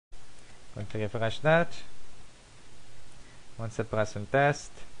going to refresh that. Once I press on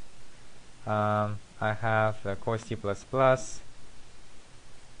test, I have the core C++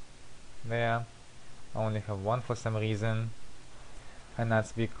 there. I only have one for some reason, and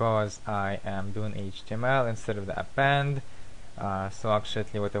that's because I am doing HTML instead of the append. So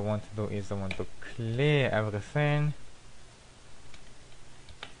actually what I want to do is I want to clear everything.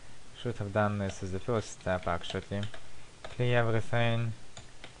 Should have done this as the first step actually. Clear everything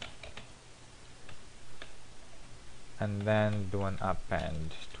and then do an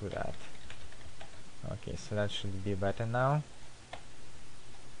append to that. Okay, so that should be better now.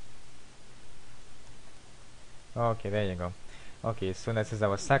 Okay, there you go. Okay, so this is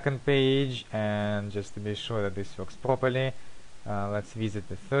our second page, and just to be sure that this works properly, let's visit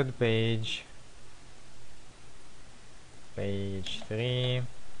the third page, page 3,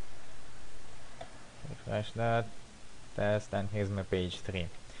 refresh that, test, and here's my page 3.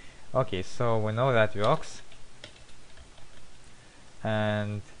 Okay, so we know that works,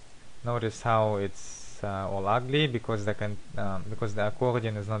 and notice how it's all ugly because the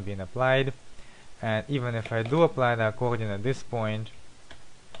accordion is not being applied. And even if I do apply the accordion at this point,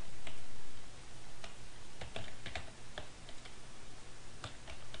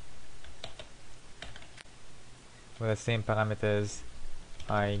 with the same parameters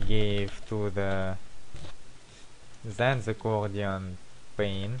I gave to the Zend accordion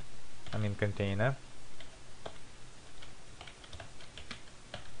container,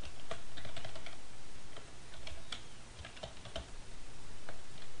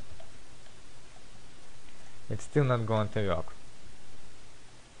 it's still not going to work.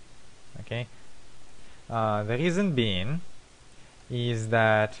 Okay, the reason being is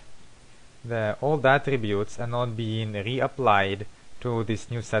that the old attributes are not being reapplied to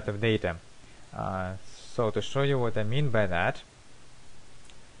this new set of data. So to show you what I mean by that,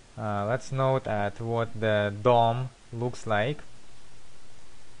 let's note at what the DOM looks like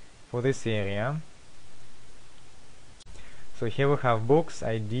for this area. So here we have books,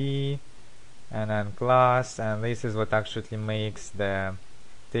 ID, and then class, and this is what actually makes the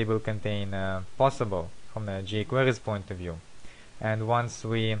table container possible from the jQuery's point of view. And once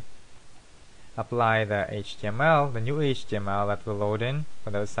we apply the HTML, the new HTML that we're loading for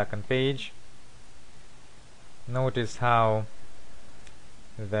the second page, notice how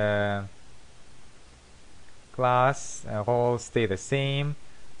the class roles stay the same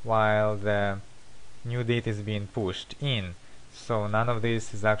while the new data is being pushed in. So none of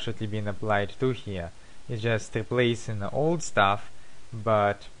this is actually being applied to here. It's just replacing the old stuff,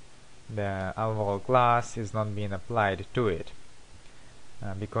 but the overall class is not being applied to it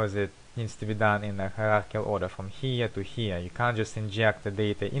because it needs to be done in a hierarchical order from here to here. You can't just inject the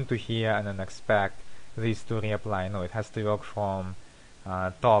data into here and then expect this to reapply. No, it has to work from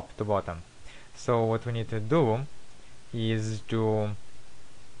top to bottom. So what we need to do is to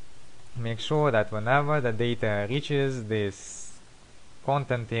make sure that whenever the data reaches this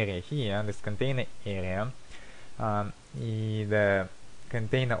content area here, this container area, the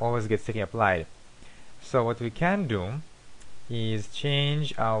container always gets reapplied. So what we can do is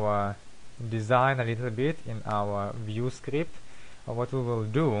change our design a little bit in our view script. What we will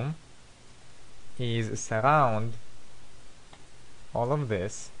do is surround all of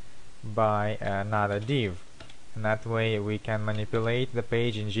this by another div, and that way we can manipulate the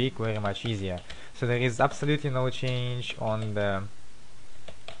page in jQuery much easier. So there is absolutely no change on the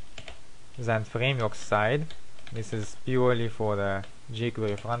Zend Framework side. This is purely for the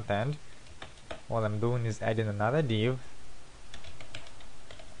jQuery front end. All I'm doing is adding another div.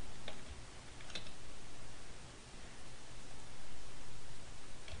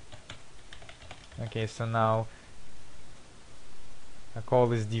 Okay, so now I call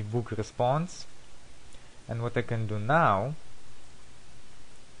this div book response, and what I can do now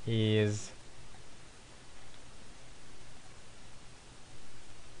is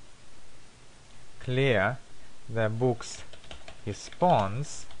clear the book's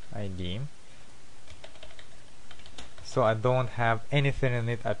response ID, so I don't have anything in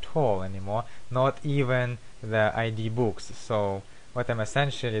it at all anymore, not even the ID books. So what I'm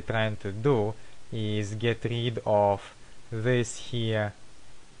essentially trying to do is get rid of this here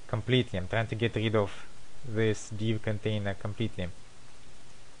completely. I'm trying to get rid of this div container completely.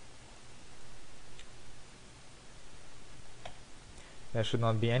 There should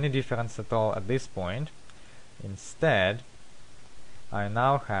not be any difference at all at this point. Instead, I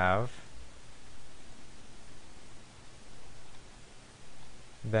now have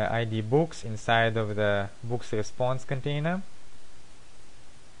the ID books inside of the books response container.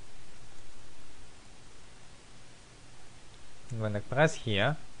 When I press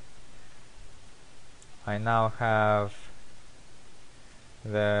here, I now have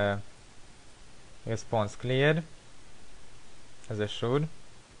the response cleared, as I should.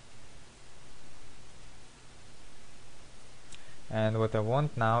 And what I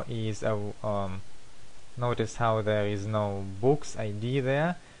want now is notice how there is no books ID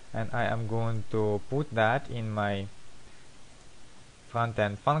there, and I am going to put that in my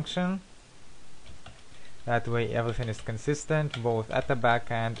front-end function. That way everything is consistent both at the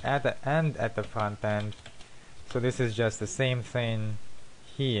back end and at the front end. So this is just the same thing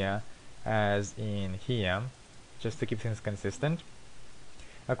here as in here, just to keep things consistent.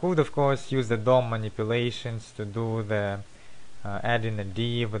 I could of course use the DOM manipulations to do the adding a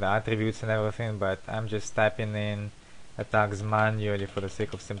div with the attributes and everything, but I'm just typing in the tags manually for the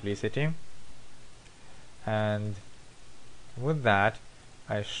sake of simplicity. And with that,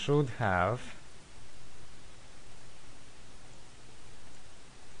 I should have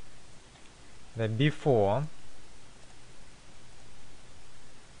the before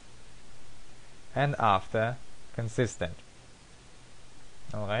and after consistent.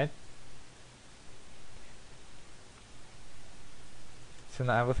 Alright? So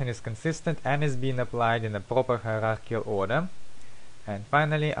now everything is consistent and is being applied in the proper hierarchical order. And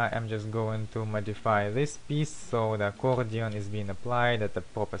finally, I am just going to modify this piece so the accordion is being applied at the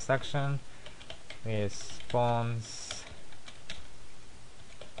proper section. Response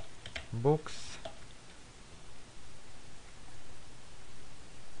books.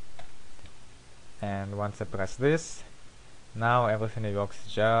 And once I press this, now everything works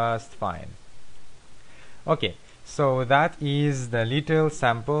just fine. Okay, so that is the little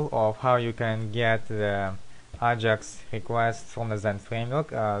sample of how you can get the Ajax request from the Zend Framework.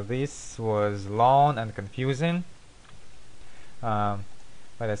 This was long and confusing, but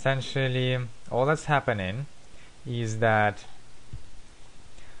essentially all that's happening is that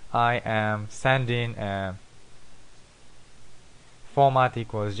I am sending a format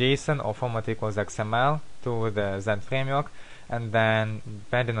equals JSON or format equals XML to the Zend Framework, and then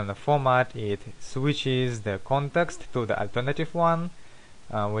depending on the format it switches the context to the alternative one,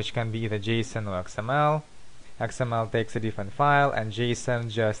 which can be either JSON or XML. XML takes a different file and JSON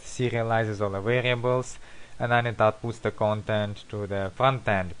just serializes all the variables, and then it outputs the content to the front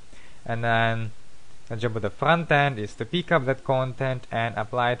end. And then the job of the front end is to pick up that content and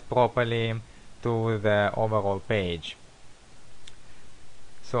apply it properly to the overall page.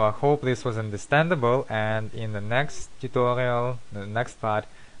 So I hope this was understandable, and in the next tutorial, the next part,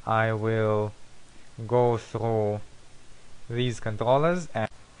 I will go through these controllers and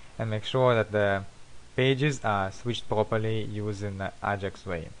make sure that the pages are switched properly using the Ajax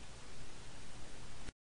way.